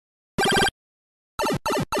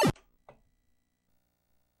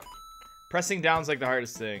Pressing down's like the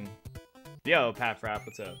hardest thing. Yo, Pat Frap,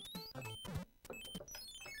 what's up?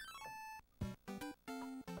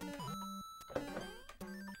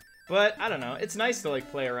 But, I don't know. It's nice to, like,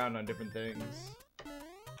 play around on different things.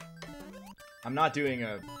 I'm not doing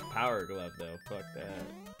a power glove, though. Fuck that.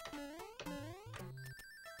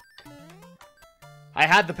 I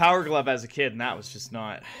had the power glove as a kid, and that was just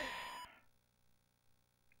not...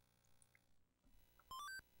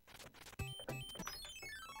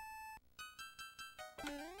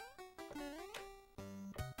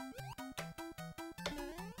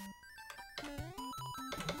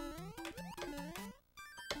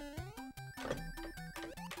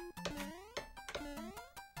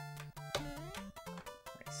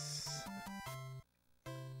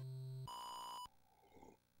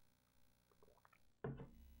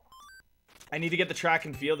 I need to get the track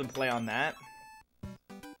and field and play on that.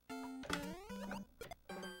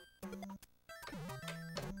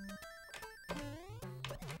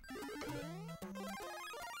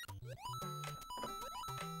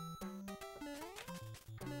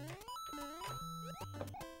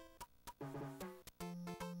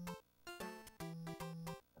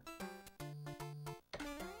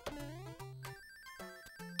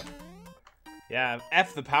 Yeah,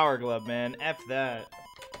 F the power glove, man. F that.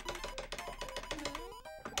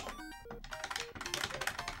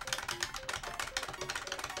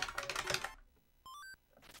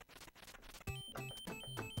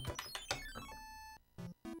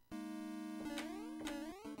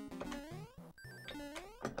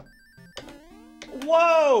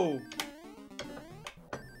 Whoa!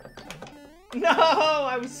 No,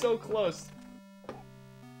 I was so close.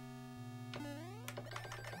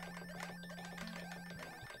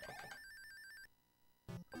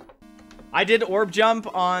 I did orb jump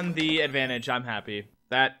on the advantage. I'm happy.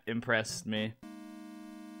 That impressed me.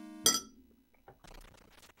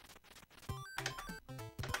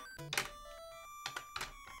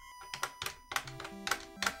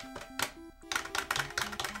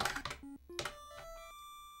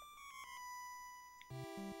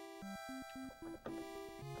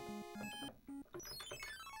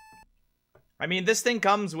 I mean, this thing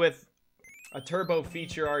comes with a turbo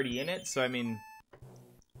feature already in it, so I mean,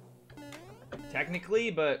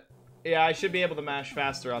 technically, but yeah, I should be able to mash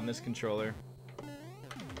faster on this controller.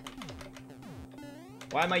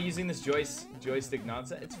 Why am I using this joystick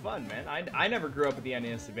nonsense? It's fun, man. I never grew up with the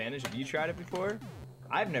NES Advantage. Have you tried it before?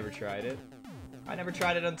 I've never tried it. I never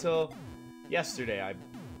tried it until yesterday.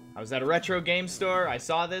 I was at a retro game store. I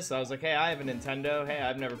saw this. I was like, hey, I have a Nintendo. Hey,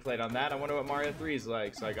 I've never played on that. I wonder what Mario 3 is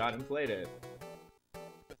like. So I got and played it.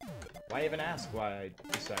 Why even ask why I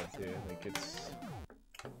decided to? Like, it's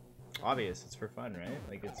obvious. It's for fun, right?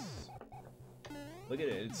 Like, it's... Look at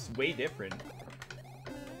it. It's way different.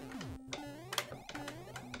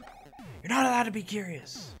 You're not allowed to be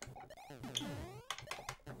curious.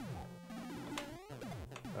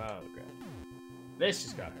 Oh, okay. This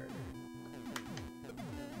just got harder.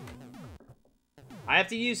 I have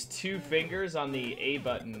to use 2 fingers on the A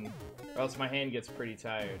button, or else my hand gets pretty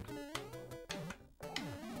tired.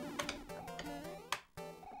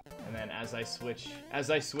 And then as I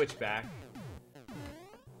switch back,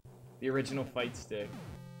 the original fight stick.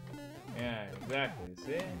 Yeah, exactly.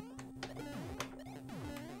 See?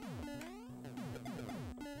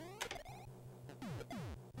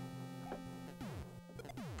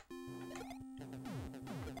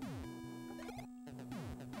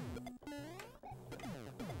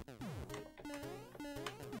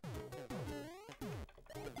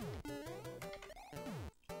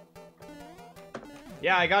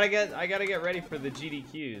 Yeah, I gotta get ready for the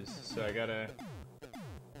GDQs, so I gotta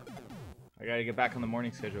get back on the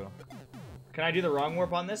morning schedule. Can I do the wrong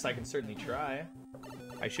warp on this? I can certainly try.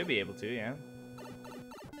 I should be able to, yeah.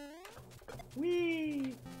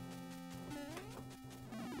 Whee!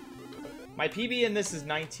 My PB in this is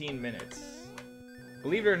 19 minutes.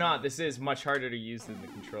 Believe it or not, this is much harder to use than the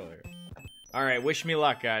controller. Alright, wish me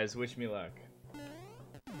luck, guys. Wish me luck.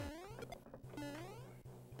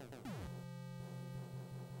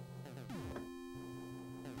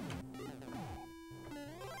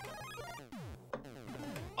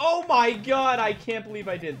 Oh my god, I can't believe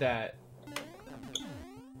I did that.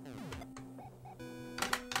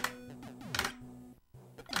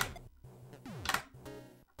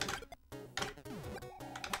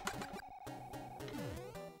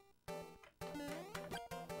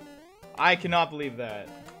 I cannot believe that.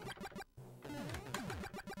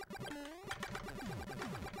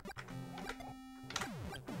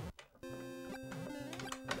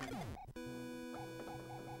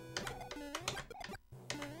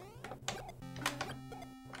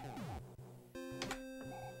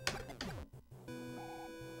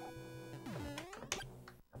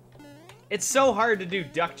 It's so hard to do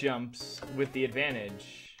duck jumps with the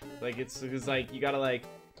advantage. Like, it's like, you gotta, like,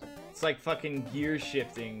 it's like fucking gear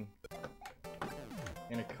shifting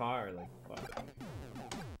in a car. Like, fuck.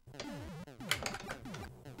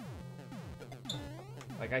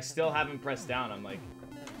 Like, I still haven't pressed down. I'm like...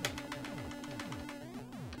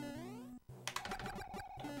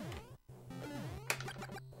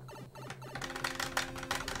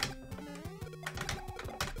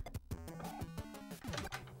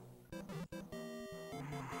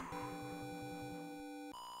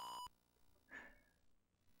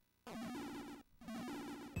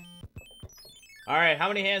 Alright, how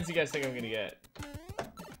many hands do you guys think I'm gonna get?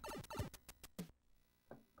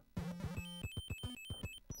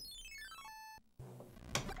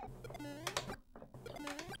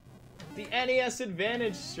 The NES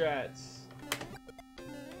advantage strats.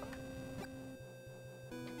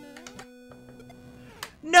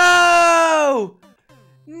 No!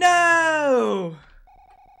 No!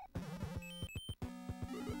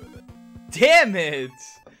 Damn it!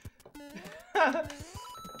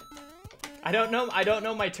 I don't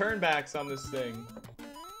know my turnbacks on this thing.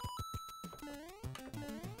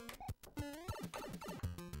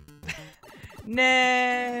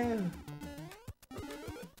 No.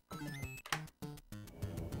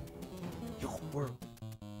 Your world.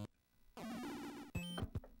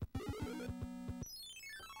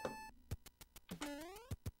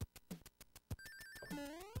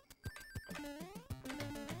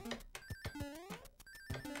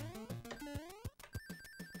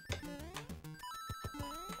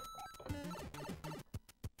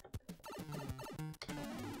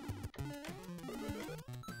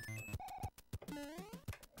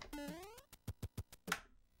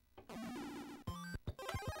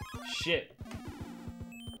 Shit.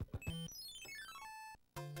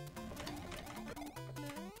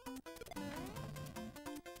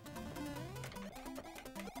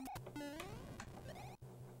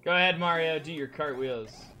 Go ahead, Mario, do your cartwheels.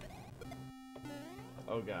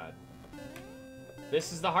 Oh god.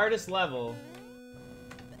 This is the hardest level.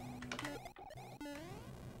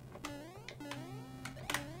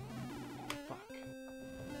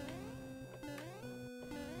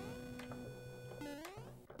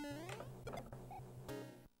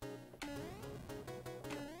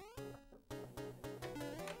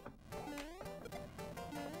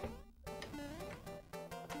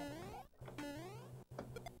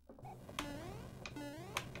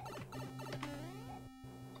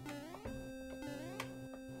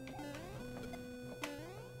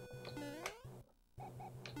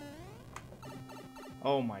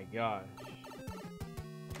 Oh my gosh.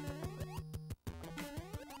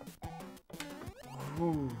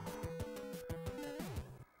 Whew.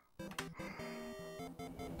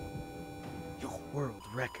 Your world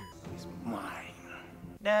record is mine.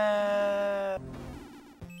 No.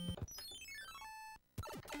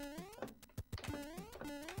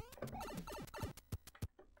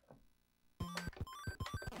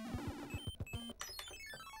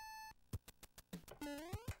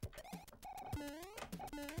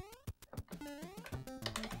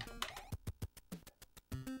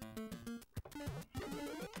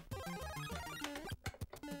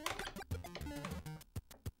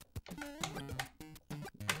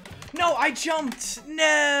 No, I jumped!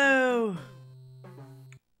 No!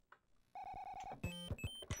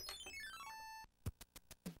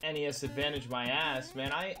 NES advantage my ass,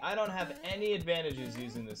 man. I don't have any advantages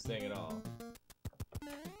using this thing at all.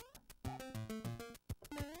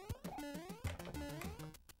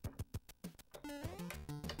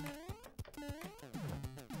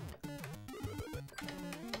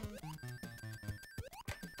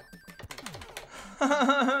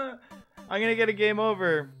 I'm gonna get a game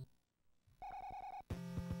over.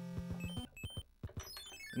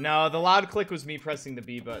 No, the loud click was me pressing the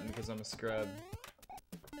B button because I'm a scrub.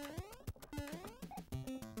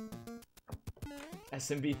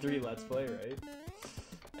 SMB3 Let's Play, right?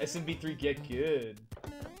 SMB3 get good.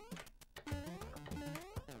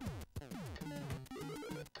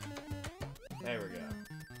 There we go.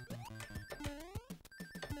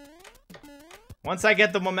 Once I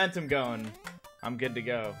get the momentum going, I'm good to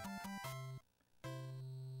go.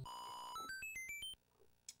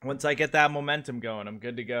 Once I get that momentum going, I'm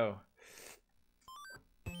good to go.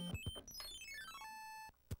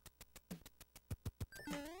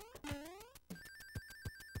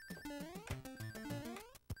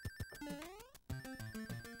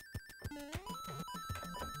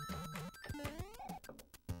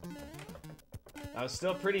 That was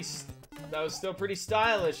still pretty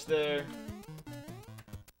stylish there.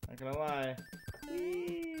 Not gonna lie.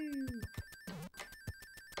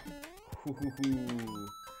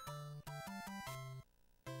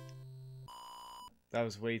 That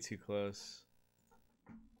was way too close.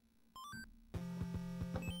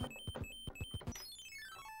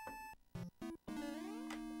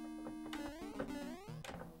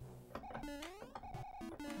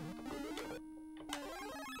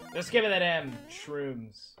 Just give me that M,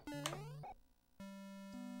 shrooms.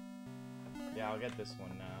 Yeah, I'll get this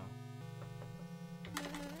one now.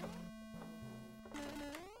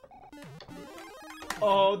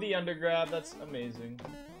 Oh, the undergrab, that's amazing.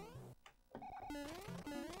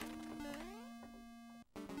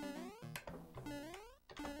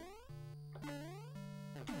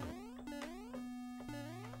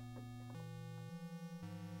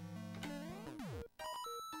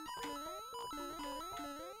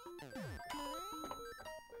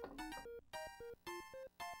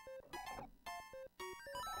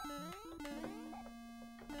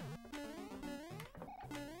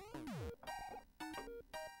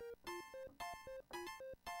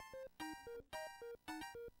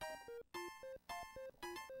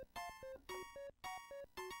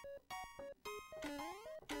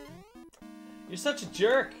 You're such a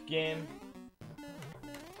jerk, game.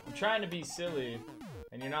 I'm trying to be silly,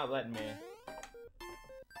 and you're not letting me.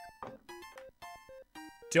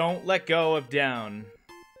 Don't let go of down.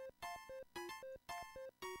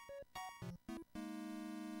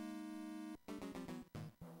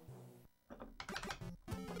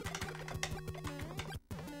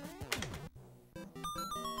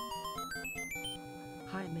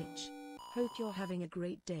 Hi, Mitch. Hope you're having a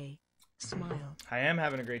great day. Smile. I am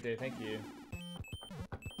having a great day, thank you.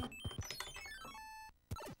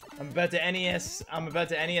 I'm about to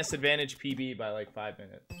NES Advantage PB by like 5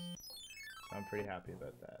 minutes. So I'm pretty happy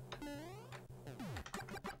about that.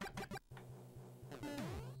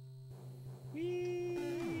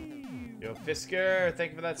 Whee! Yo, Fisker,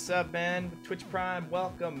 thank you for that sub, man. Twitch Prime,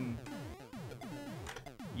 welcome.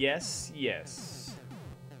 Yes, yes.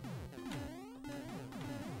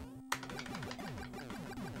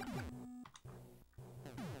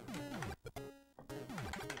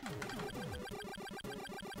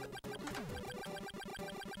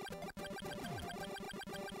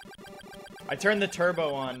 I turned the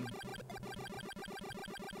turbo on.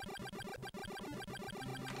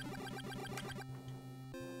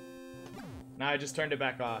 Now I just turned it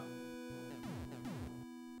back off.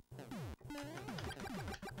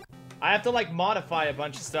 I have to like modify a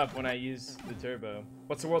bunch of stuff when I use the turbo.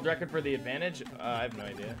 What's the world record for the Advantage? I have no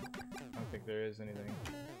idea. I don't think there is anything.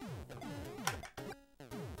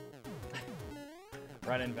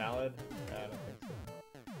 Run invalid? I don't think so.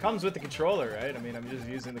 Comes with the controller, right? I mean, I'm just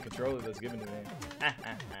using the controller that's given to me.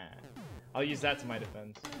 I'll use that to my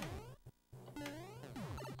defense.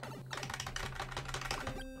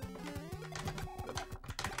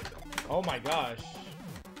 Oh my gosh.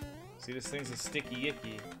 See, this thing's a sticky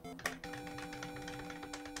icky.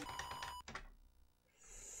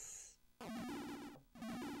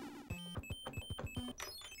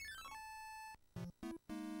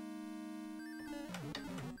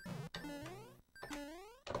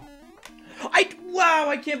 Wow,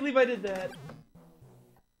 I can't believe I did that.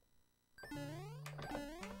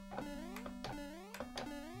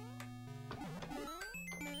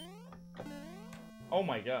 Oh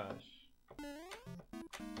my gosh.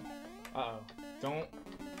 Uh-oh. Don't.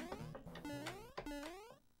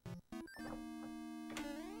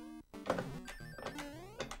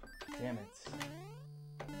 Damn it.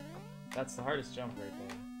 That's the hardest jump right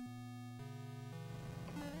there.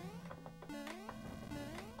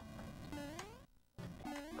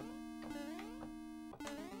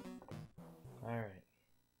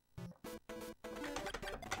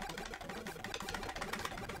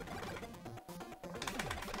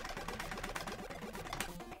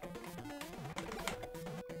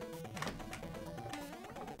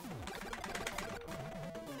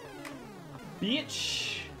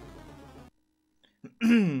 Bitch.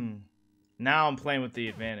 Now I'm playing with the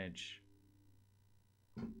Advantage.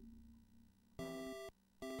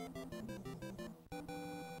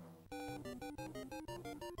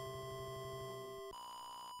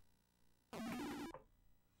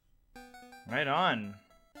 Right on.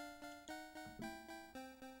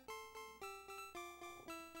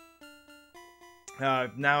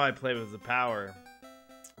 Now I play with the power.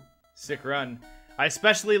 Sick run. I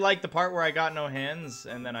especially like the part where I got no hands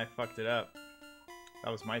and then I fucked it up.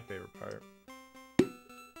 That was my favorite part.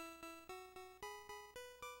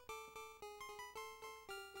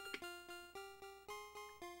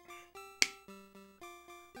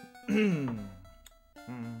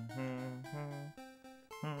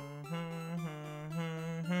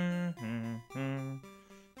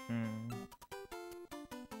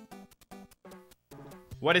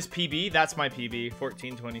 What is PB? That's my PB,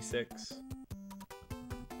 1426.